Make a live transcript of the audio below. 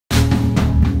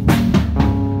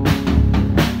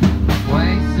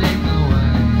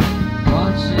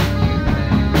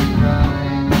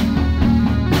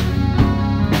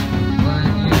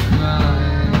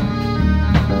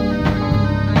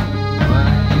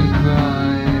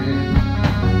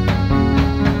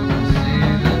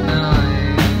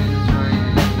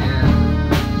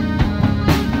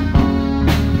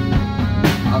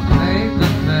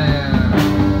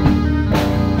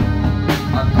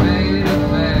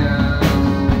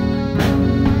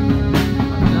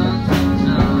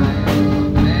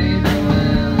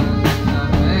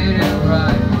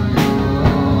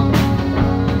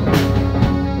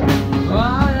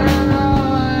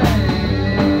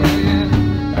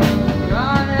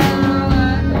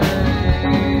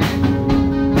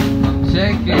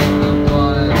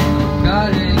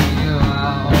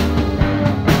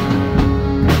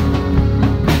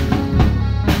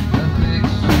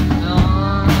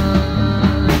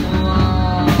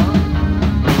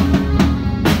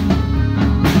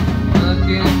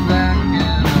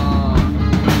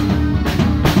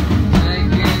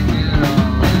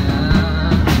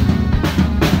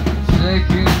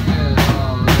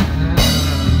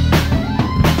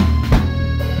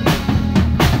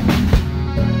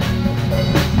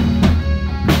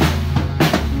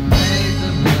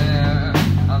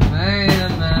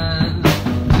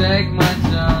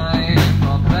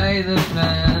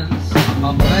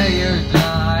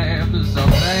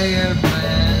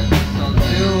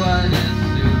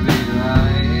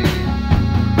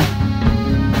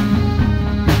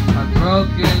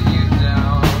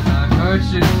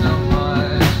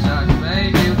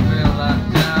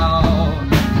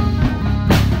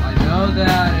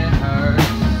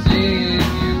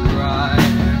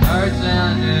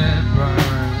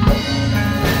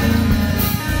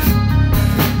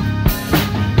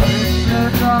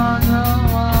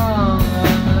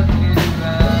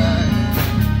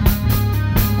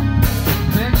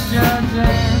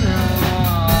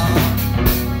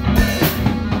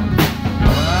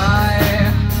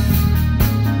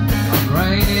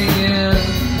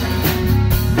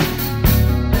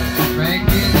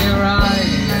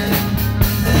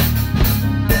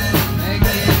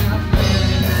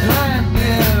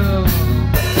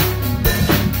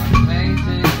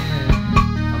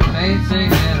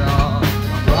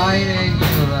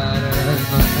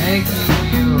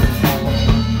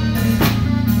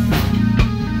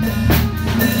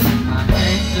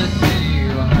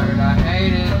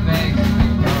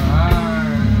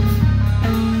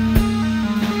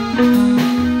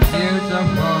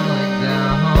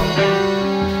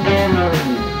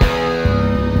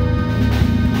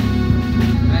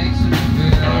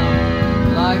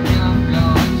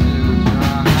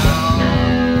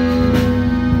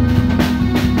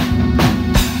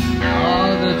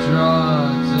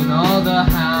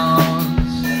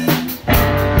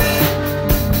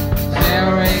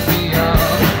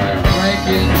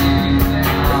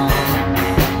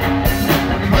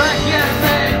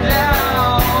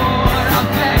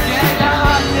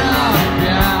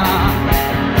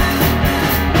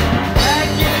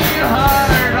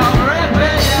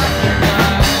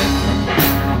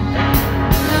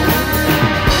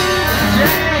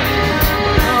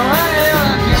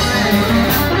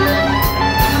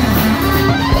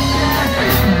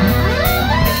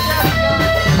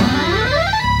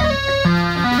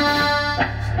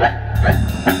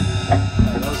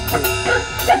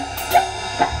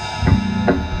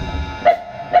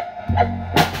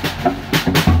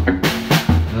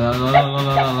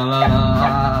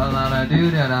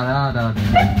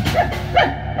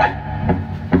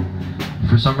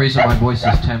For some reason my voice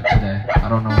is temp today. I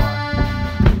don't know why.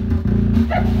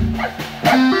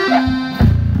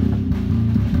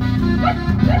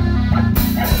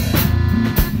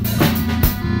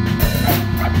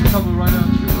 Coming right at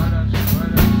you, right at you,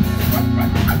 right at you.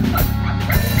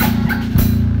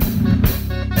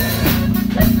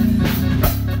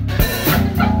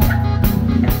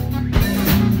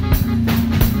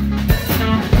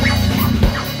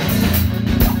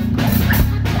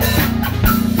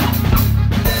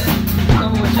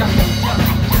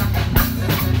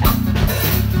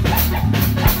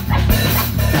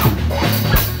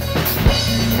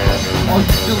 All you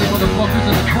silly motherfuckers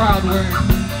in the crowd wearing.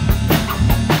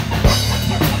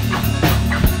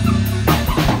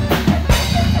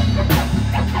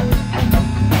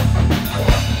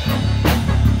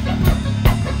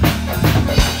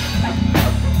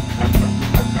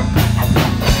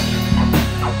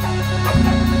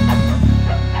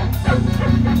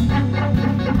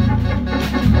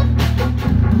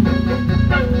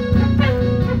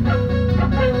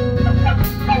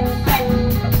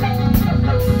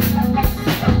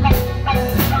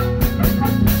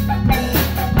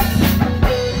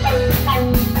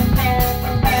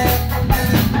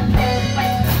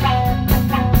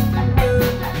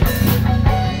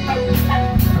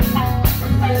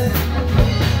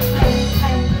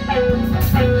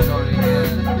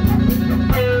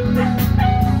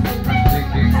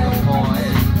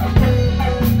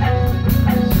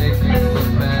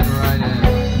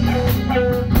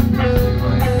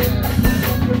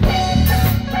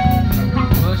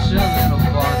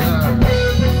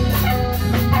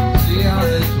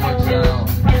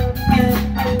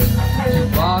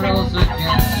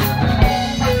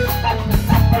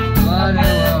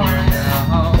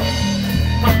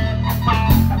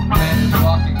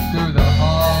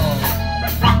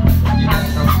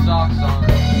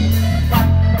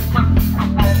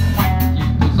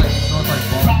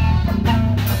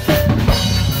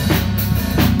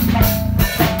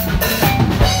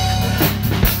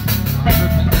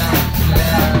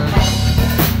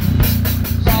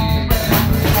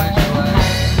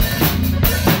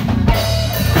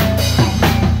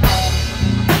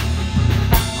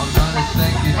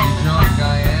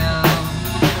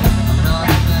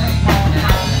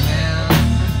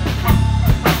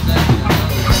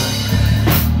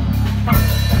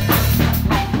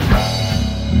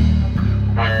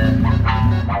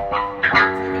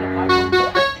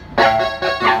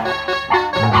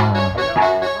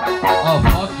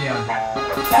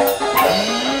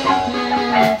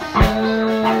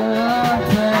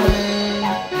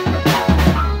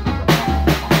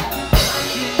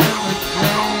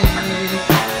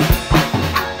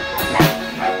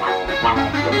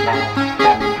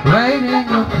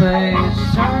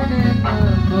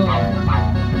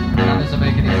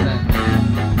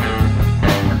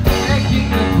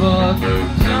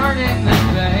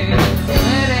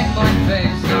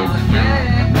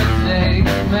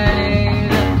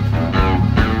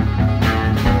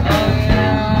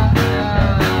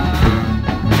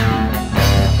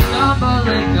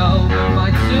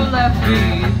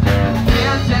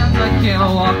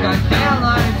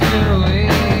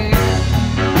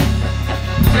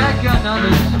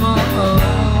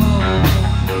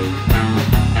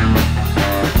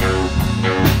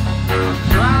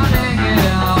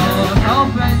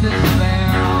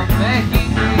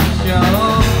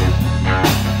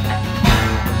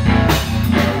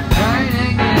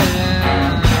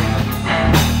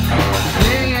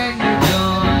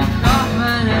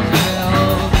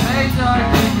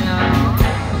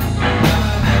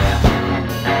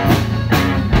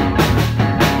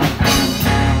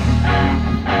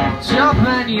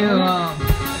 you up.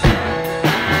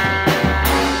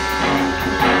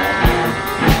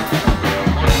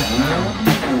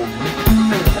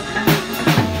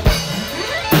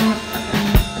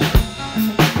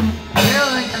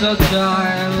 Feeling so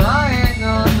tired, lying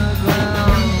on the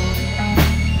ground,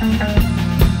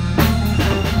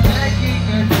 taking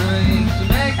a drink,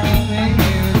 making me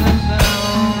hear the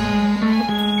sound,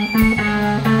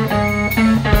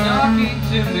 talking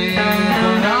to me,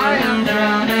 but I am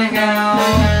drowning out,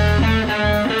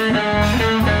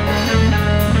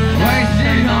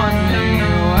 wasting on me,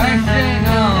 wasting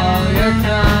all your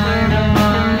time in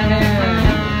my head.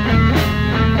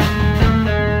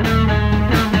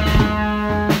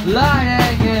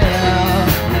 Lighting it up,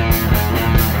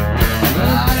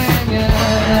 lighting it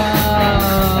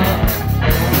up,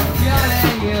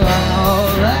 getting you out,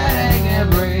 letting it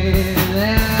breathe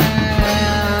in.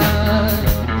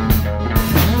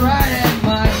 Shredding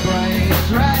my brain,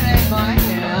 shredding my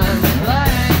hands,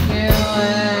 letting you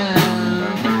in.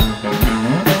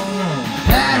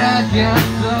 Head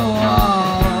against the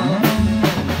wall,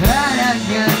 head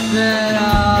against it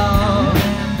all,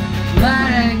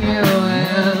 letting you in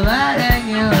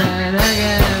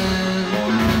again.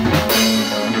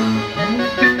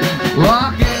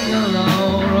 Walking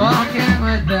alone, walking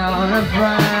without a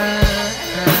friend,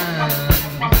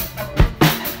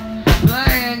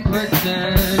 playing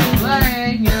pretend,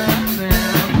 playing your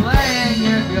man, playing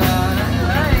your God,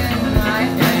 playing my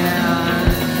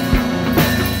hand.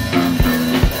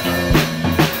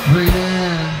 Breathe in.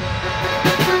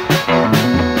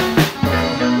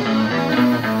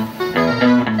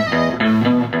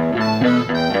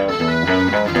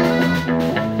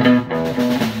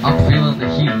 I'm feeling the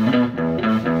heat.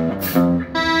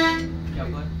 Ja,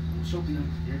 but so good.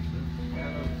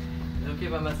 Okay,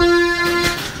 by myself.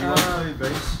 You want to play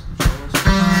bass?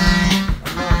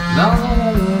 La la la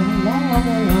la la la la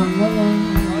la la.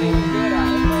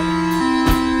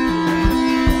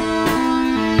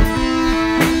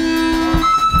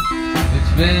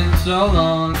 It's been so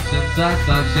long since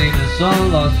I've seen a soul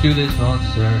lost to this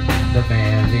monster, the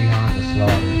man behind the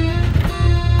slaughter.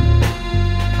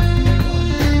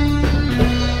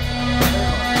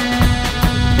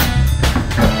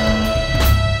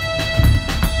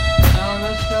 On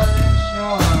the southern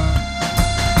shore,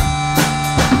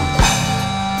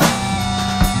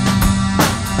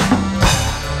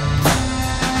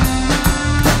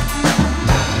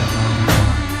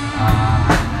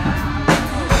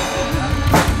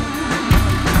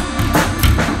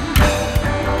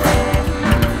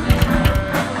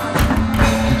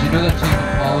 did you know that Tame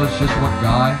Impala is just one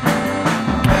guy?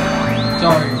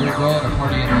 Sorry, we're throwing a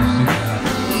party in this suit.